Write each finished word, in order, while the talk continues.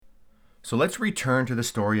So let's return to the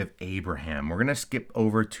story of Abraham. We're going to skip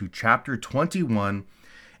over to chapter 21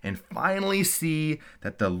 and finally see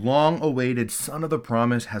that the long awaited son of the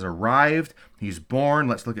promise has arrived. He's born.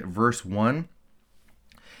 Let's look at verse 1.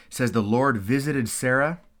 It says, "The Lord visited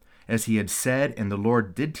Sarah as he had said, and the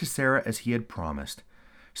Lord did to Sarah as he had promised.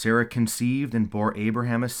 Sarah conceived and bore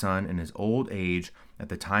Abraham a son in his old age at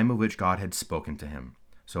the time of which God had spoken to him."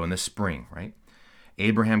 So in the spring, right?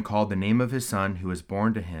 Abraham called the name of his son who was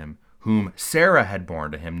born to him, whom Sarah had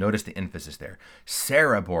borne to him. Notice the emphasis there.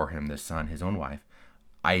 Sarah bore him this son, his own wife,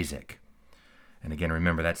 Isaac. And again,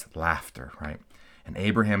 remember, that's laughter, right? And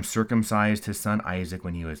Abraham circumcised his son Isaac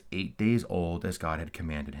when he was 8 days old, as God had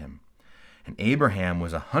commanded him. And Abraham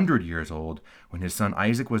was 100 years old when his son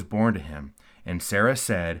Isaac was born to him. And Sarah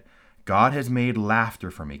said, "God has made laughter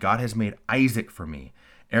for me. God has made Isaac for me.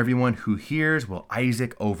 Everyone who hears will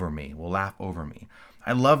Isaac over me, will laugh over me."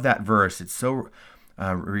 I love that verse. It's so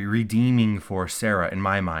redeeming for Sarah in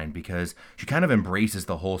my mind, because she kind of embraces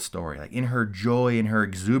the whole story. Like in her joy, in her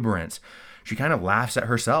exuberance, she kind of laughs at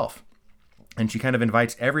herself. And she kind of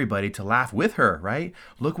invites everybody to laugh with her, right?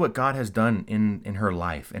 Look what God has done in her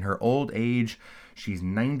life. In her old age, she's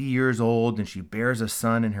 90 years old and she bears a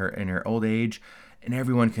son in her old age. And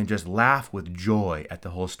everyone can just laugh with joy at the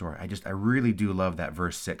whole story. I really do love that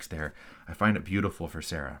verse 6 there. I find it beautiful for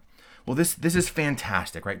Sarah. Well, this is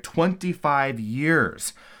fantastic, right? 25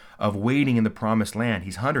 years of waiting in the promised land.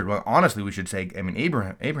 He's 100. Well, honestly, we should say,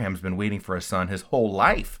 Abraham's been waiting for a son his whole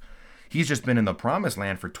life. He's just been in the promised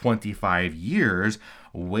land for 25 years,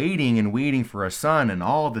 waiting and waiting for a son, and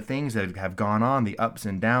all the things that have gone on, the ups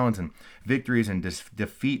and downs and victories and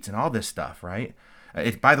defeats and all this stuff, right?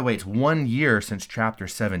 By the way, it's 1 year since chapter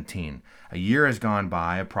 17. A year has gone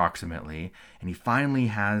by approximately, and he finally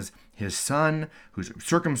has his son, who's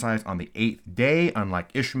circumcised on the 8th day, unlike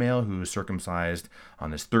Ishmael, who was circumcised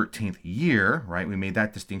on his 13th year, right? We made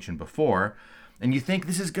that distinction before. And you think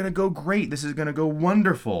this is going to go great. This is going to go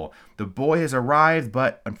wonderful. The boy has arrived,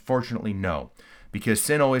 but unfortunately, no. Because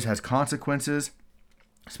sin always has consequences,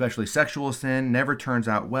 especially sexual sin, never turns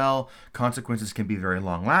out well. Consequences can be very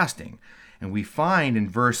long-lasting. And we find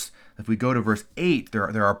if we go to verse 8,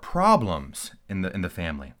 there are problems in the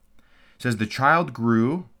family. It says, "The child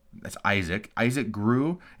grew," that's Isaac. "Isaac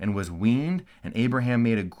grew and was weaned, and Abraham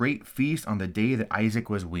made a great feast on the day that Isaac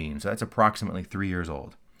was weaned." So that's approximately 3 years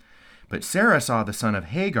old. "But Sarah saw the son of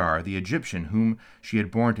Hagar, the Egyptian, whom she had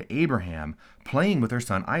borne to Abraham, playing with her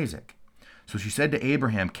son Isaac. So she said to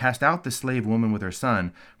Abraham, 'Cast out the slave woman with her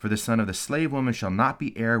son, for the son of the slave woman shall not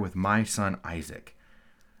be heir with my son Isaac.'"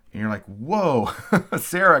 And you're like, whoa,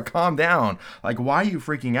 Sarah, calm down. Like, why are you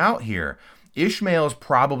freaking out here? Ishmael's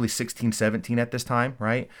probably 16, 17 at this time,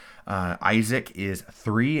 right? Isaac is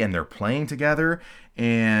 3 and they're playing together.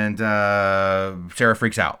 And Sarah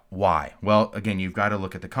freaks out. Why? Well, again, you've got to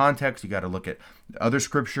look at the context. You've got to look at other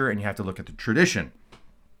scripture, and you have to look at the tradition.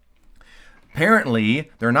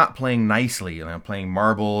 Apparently, they're not playing nicely, playing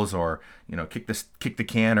marbles or kick the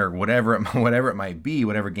can or whatever it might be,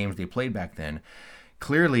 whatever games they played back then.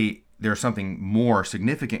 Clearly, there's something more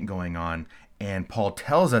significant going on, and Paul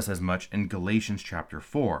tells us as much in Galatians chapter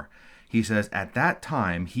 4. He says, "At that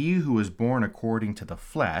time, he who was born according to the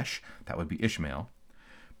flesh," that would be Ishmael,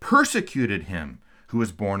 "persecuted him who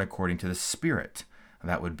was born according to the Spirit,"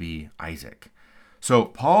 that would be Isaac. So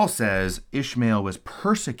Paul says Ishmael was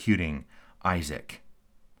persecuting Isaac.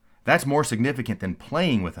 That's more significant than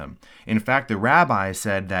playing with him. In fact, the rabbis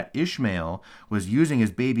said that Ishmael was using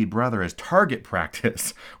his baby brother as target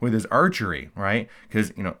practice with his archery, right?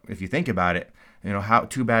 Because, if you think about it, how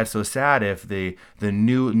too bad, so sad if the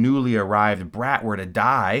newly arrived brat were to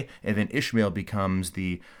die, and then Ishmael becomes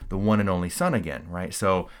the one and only son again, right?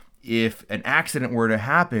 So if an accident were to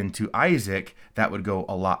happen to Isaac, that would go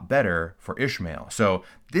a lot better for Ishmael. So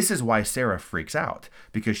this is why Sarah freaks out,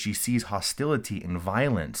 because she sees hostility and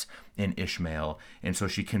violence in Ishmael. And so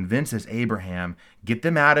she convinces Abraham, get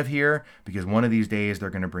them out of here, because one of these days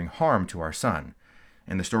they're going to bring harm to our son.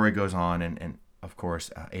 And the story goes on, and of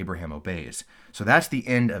course, Abraham obeys. So that's the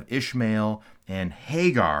end of Ishmael and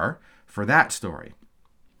Hagar for that story.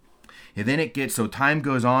 And then so time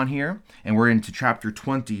goes on here, and we're into chapter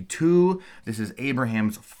 22. This is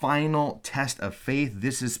Abraham's final test of faith.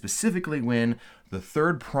 This is specifically when the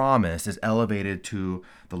third promise is elevated to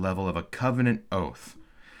the level of a covenant oath.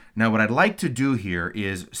 Now, what I'd like to do here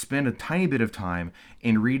is spend a tiny bit of time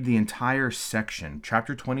and read the entire section,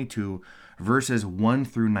 chapter 22, verses 1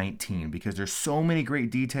 through 19, because there's so many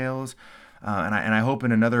great details. And I hope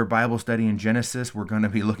in another Bible study in Genesis, we're going to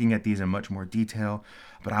be looking at these in much more detail.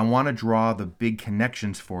 But I want to draw the big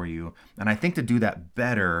connections for you. And I think to do that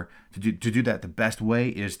better, to do that the best way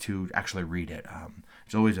is to actually read it.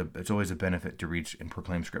 It's always a benefit to read and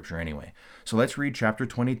proclaim Scripture anyway. So let's read chapter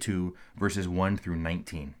 22, verses 1 through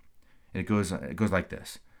 19. It goes like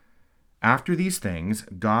this. After these things,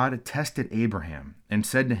 God tested Abraham and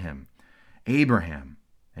said to him, Abraham.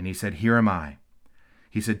 And he said, Here am I.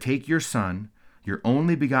 He said, Take your son, your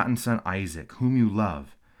only begotten son Isaac, whom you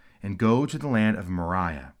love, and go to the land of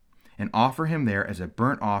Moriah, and offer him there as a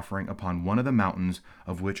burnt offering upon one of the mountains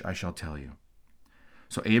of which I shall tell you.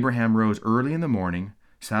 So Abraham rose early in the morning,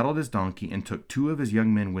 saddled his donkey, and took 2 of his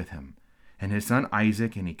young men with him, and his son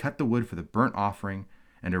Isaac, and he cut the wood for the burnt offering,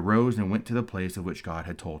 and arose and went to the place of which God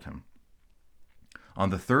had told him. On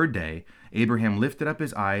the 3rd day, Abraham lifted up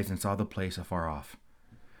his eyes and saw the place afar off.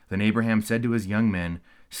 Then Abraham said to his young men,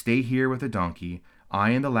 Stay here with the donkey. I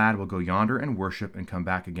and the lad will go yonder and worship and come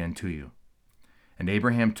back again to you. And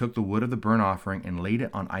Abraham took the wood of the burnt offering and laid it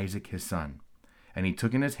on Isaac his son. And he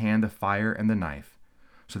took in his hand the fire and the knife.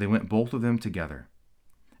 So they went both of them together.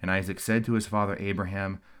 And Isaac said to his father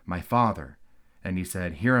Abraham, My father. And he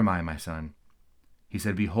said, Here am I, my son. He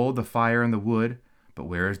said, Behold the fire and the wood, but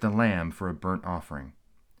where is the lamb for a burnt offering?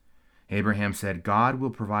 Abraham said, God will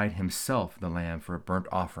provide himself the lamb for a burnt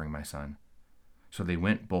offering, my son. So they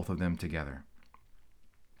went both of them together.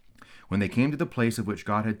 When they came to the place of which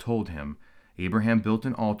God had told him, Abraham built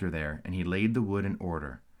an altar there, and he laid the wood in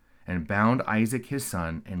order, and bound Isaac his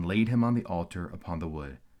son, and laid him on the altar upon the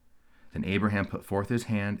wood. Then Abraham put forth his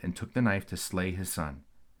hand, and took the knife to slay his son.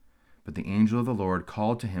 But the angel of the Lord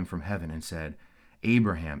called to him from heaven, and said,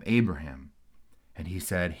 Abraham, Abraham. And he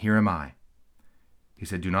said, Here am I. He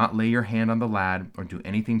said, Do not lay your hand on the lad, or do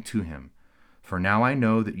anything to him. For now I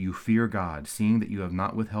know that you fear God, seeing that you have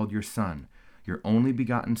not withheld your son, your only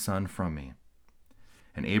begotten son, from me.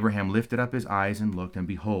 And Abraham lifted up his eyes and looked, and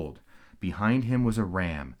behold, behind him was a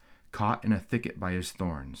ram, caught in a thicket by his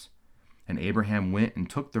thorns. And Abraham went and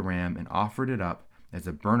took the ram, and offered it up as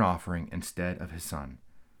a burnt offering instead of his son.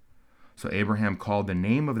 So Abraham called the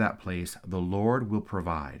name of that place, The Lord will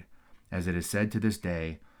provide. As it is said to this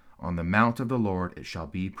day, On the mount of the Lord it shall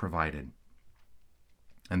be provided.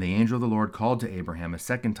 And the angel of the Lord called to Abraham a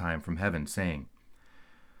second time from heaven, saying,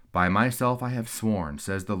 By myself I have sworn,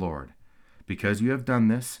 says the Lord, because you have done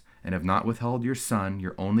this, and have not withheld your son,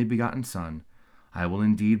 your only begotten son, I will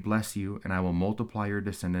indeed bless you, and I will multiply your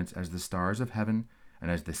descendants as the stars of heaven,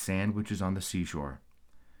 and as the sand which is on the seashore.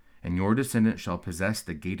 And your descendants shall possess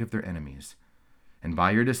the gate of their enemies. And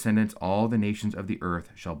by your descendants all the nations of the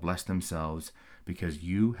earth shall bless themselves, because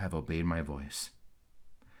you have obeyed my voice.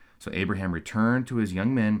 So Abraham returned to his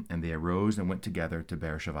young men, and they arose and went together to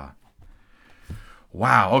Beersheba.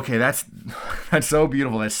 Wow, okay, that's so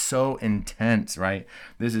beautiful. That's so intense, right?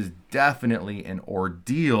 This is definitely an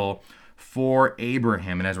ordeal for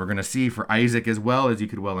Abraham, and as we're going to see, for Isaac as well, as you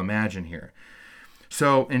could well imagine here.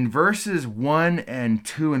 So in verses 1 and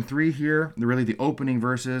 2 and 3 here, really the opening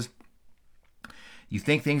verses, you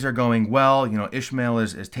think things are going well. Ishmael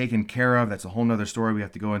is taken care of. That's a whole nother story we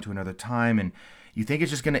have to go into another time. And you think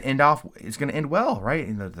it's just going to end well, right?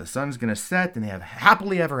 And the sun's going to set and they have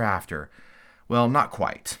happily ever after. Well, not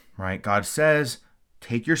quite, right? God says,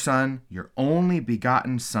 take your son, your only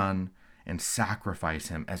begotten son, and sacrifice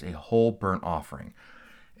him as a whole burnt offering.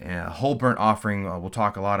 A whole burnt offering, we'll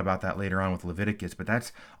talk a lot about that later on with Leviticus, but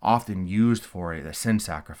that's often used for a sin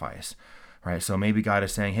sacrifice. Right, so maybe God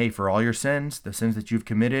is saying, hey, for all your sins, the sins that you've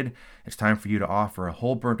committed, it's time for you to offer a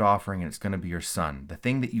whole burnt offering, and it's going to be your son, the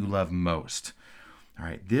thing that you love most. All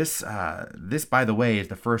right, this, by the way, is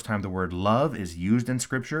the first time the word love is used in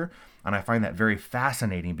Scripture, and I find that very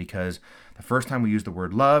fascinating because the first time we use the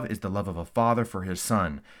word love is the love of a father for his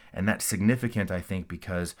son, and that's significant, I think,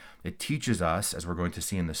 because it teaches us, as we're going to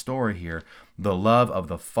see in the story here, the love of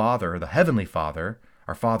the Father, the Heavenly Father,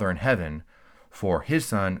 our Father in heaven, for his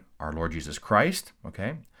Son, our Lord Jesus Christ,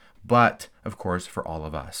 okay? But, of course, for all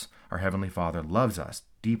of us. Our Heavenly Father loves us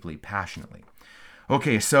deeply, passionately.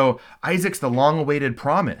 Okay, so Isaac's the long-awaited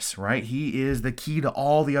promise, right? He is the key to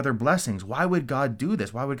all the other blessings. Why would God do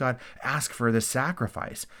this? Why would God ask for this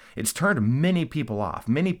sacrifice? It's turned many people off.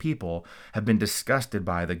 Many people have been disgusted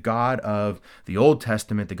by the God of the Old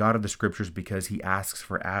Testament, the God of the Scriptures, because he asks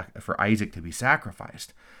for Isaac to be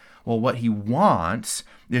sacrificed. Well, what he wants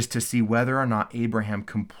is to see whether or not Abraham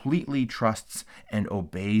completely trusts and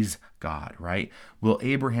obeys God, right? Will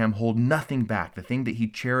Abraham hold nothing back? The thing that he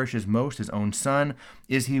cherishes most, his own son,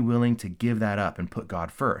 is he willing to give that up and put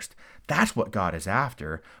God first? That's what God is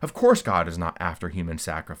after. Of course, God is not after human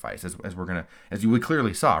sacrifice, as we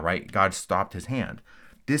clearly saw, right? God stopped his hand.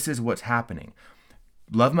 This is what's happening.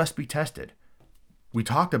 Love must be tested. We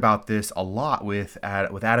talked about this a lot with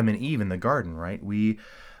Adam and Eve in the garden, right? We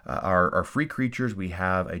are free creatures. We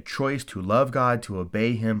have a choice to love God, to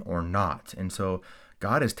obey him or not. And so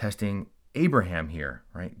God is testing Abraham here,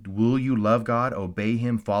 right? Will you love God, obey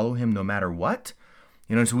him, follow him no matter what?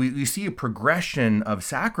 So we see a progression of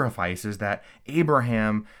sacrifices that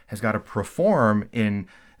Abraham has got to perform in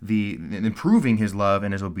improving his love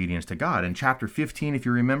and his obedience to God. In chapter 15, if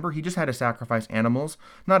you remember, he just had to sacrifice animals.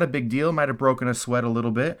 Not a big deal. Might have broken a sweat a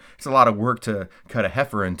little bit. It's a lot of work to cut a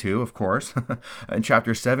heifer in two, of course. In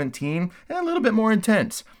chapter 17, a little bit more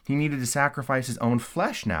intense. He needed to sacrifice his own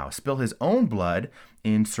flesh now, spill his own blood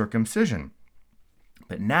in circumcision.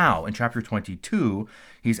 But now, in chapter 22,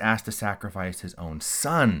 he's asked to sacrifice his own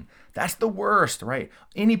son. That's the worst, right?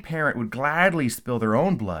 Any parent would gladly spill their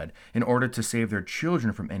own blood in order to save their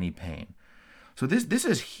children from any pain. So this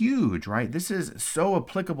is huge, right? This is so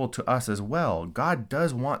applicable to us as well. God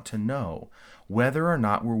does want to know whether or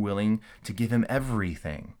not we're willing to give him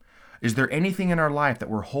everything. Is there anything in our life that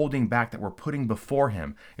we're holding back, that we're putting before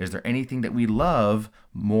him? Is there anything that we love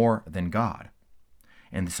more than God?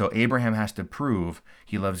 And so Abraham has to prove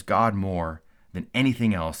he loves God more than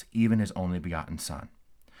anything else, even his only begotten son.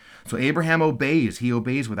 So Abraham obeys. He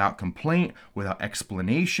obeys without complaint, without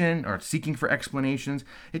explanation or seeking for explanations.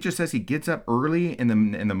 It just says he gets up early in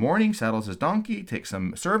the morning, saddles his donkey, takes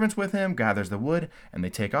some servants with him, gathers the wood, and they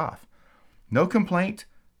take off. No complaint,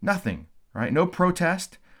 nothing, right? No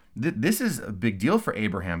protest. This is a big deal for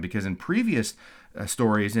Abraham because in previous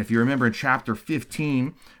stories, if you remember in chapter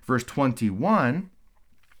 15, verse 21,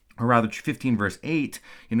 or rather 15 verse 8,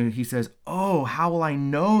 he says, oh, how will I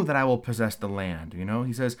know that I will possess the land?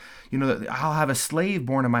 He says, I'll have a slave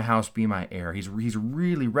born in my house be my heir. He's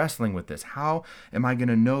really wrestling with this. How am I going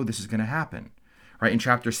to know this is going to happen? Right? In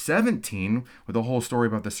chapter 17, with the whole story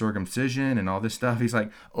about the circumcision and all this stuff, he's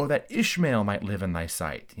like, oh, that Ishmael might live in thy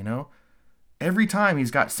sight. Every time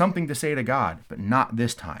he's got something to say to God, but not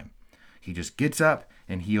this time. He just gets up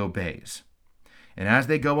and he obeys. And as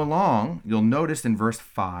they go along, you'll notice in verse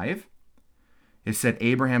 5, it said,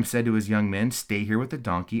 Abraham said to his young men, stay here with the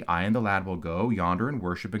donkey. I and the lad will go yonder and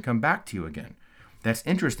worship and come back to you again. That's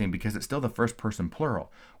interesting because it's still the first person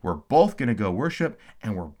plural. We're both going to go worship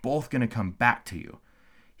and we're both going to come back to you.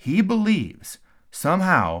 He believes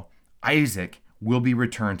somehow Isaac will be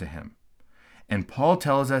returned to him. And Paul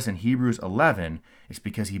tells us in Hebrews 11, it's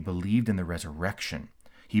because he believed in the resurrection.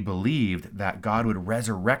 He believed that God would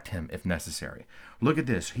resurrect him if necessary. Look at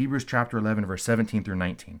this, Hebrews chapter 11, verse 17 through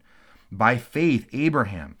 19. By faith,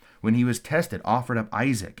 Abraham, when he was tested, offered up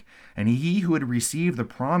Isaac, and he who had received the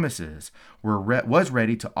promises was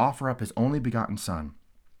ready to offer up his only begotten son,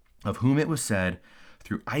 of whom it was said,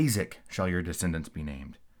 through Isaac shall your descendants be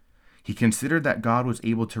named. He considered that God was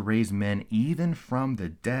able to raise men even from the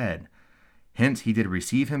dead. Hence, he did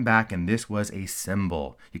receive him back, and this was a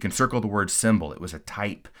symbol. You can circle the word symbol. It was a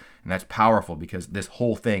type, and that's powerful because this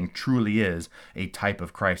whole thing truly is a type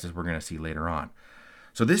of Christ, as we're going to see later on.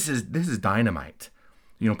 So this is dynamite.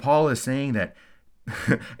 Paul is saying that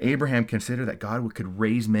Abraham considered that God could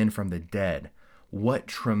raise men from the dead. What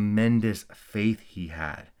tremendous faith he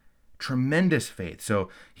had. Tremendous faith. So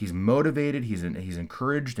he's motivated, he's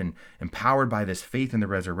encouraged and empowered by this faith in the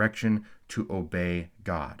resurrection to obey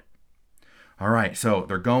God. All right, so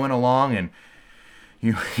they're going along, and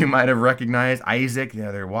you might have recognized Isaac.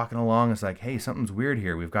 They're walking along. It's like, hey, something's weird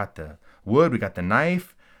here. We've got the wood, we got the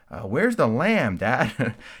knife. Where's the lamb,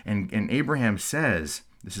 Dad? and Abraham says,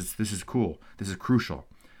 this is cool. This is crucial.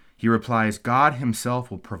 He replies, God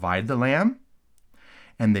himself will provide the lamb.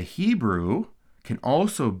 And the Hebrew can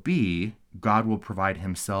also be God will provide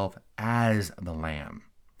himself as the lamb.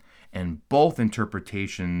 And both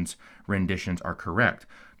renditions are correct.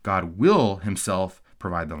 God will himself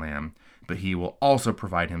provide the lamb, but he will also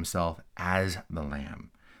provide himself as the lamb,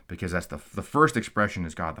 because that's the first expression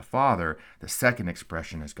is God the Father. The second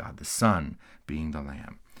expression is God the Son being the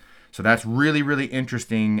lamb. So that's really, really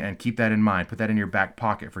interesting, and keep that in mind. Put that in your back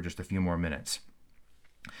pocket for just a few more minutes.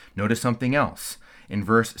 Notice something else. In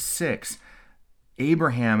verse 6,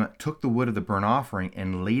 Abraham took the wood of the burnt offering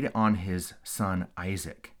and laid it on his son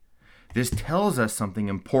Isaac. This tells us something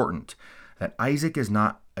important, that Isaac is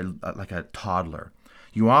not like a toddler.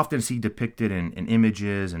 You often see depicted in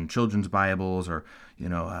images and children's Bibles or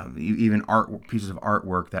even pieces of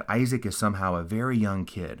artwork that Isaac is somehow a very young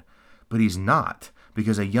kid. But he's not,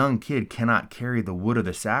 because a young kid cannot carry the wood of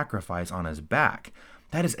the sacrifice on his back.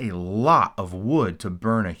 That is a lot of wood to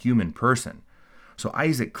burn a human person. So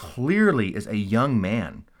Isaac clearly is a young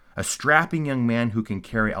man, a strapping young man who can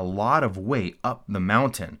carry a lot of weight up the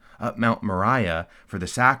mountain, up Mount Moriah for the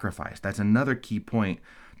sacrifice. That's another key point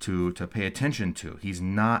to pay attention to. He's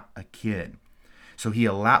not a kid. So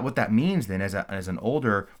what that means then as an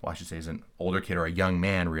older, well, I should say as an older kid or a young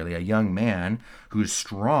man, really, a young man who's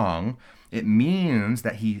strong, it means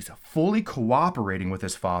that he's fully cooperating with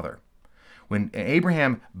his father. When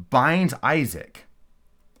Abraham binds Isaac,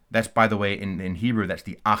 that's, by the way, in Hebrew, that's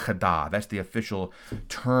the achadah. That's the official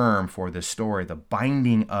term for this story, the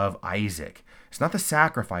binding of Isaac. It's not the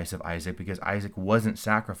sacrifice of Isaac, because Isaac wasn't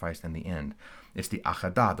sacrificed in the end. It's the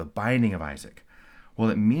achadah, the binding of Isaac. Well,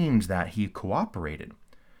 it means that he cooperated.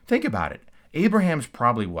 Think about it. Abraham's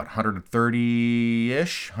probably,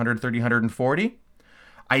 130-ish, 130, 140?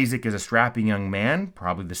 Isaac is a strapping young man,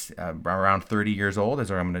 probably around 30 years old,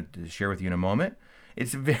 as I'm going to share with you in a moment.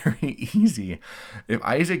 It's very easy. If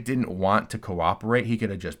Isaac didn't want to cooperate, he could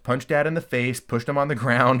have just punched Dad in the face, pushed him on the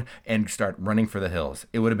ground, and start running for the hills.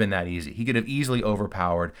 It would have been that easy. He could have easily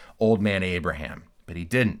overpowered old man Abraham, but he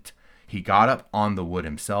didn't. He got up on the wood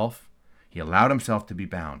himself. He allowed himself to be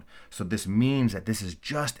bound. So this means that this is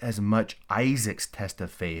just as much Isaac's test of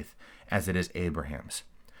faith as it is Abraham's.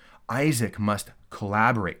 Isaac must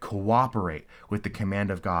cooperate with the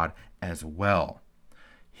command of God as well.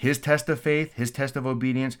 His test of faith, his test of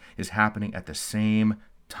obedience is happening at the same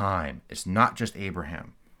time. It's not just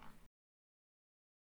Abraham.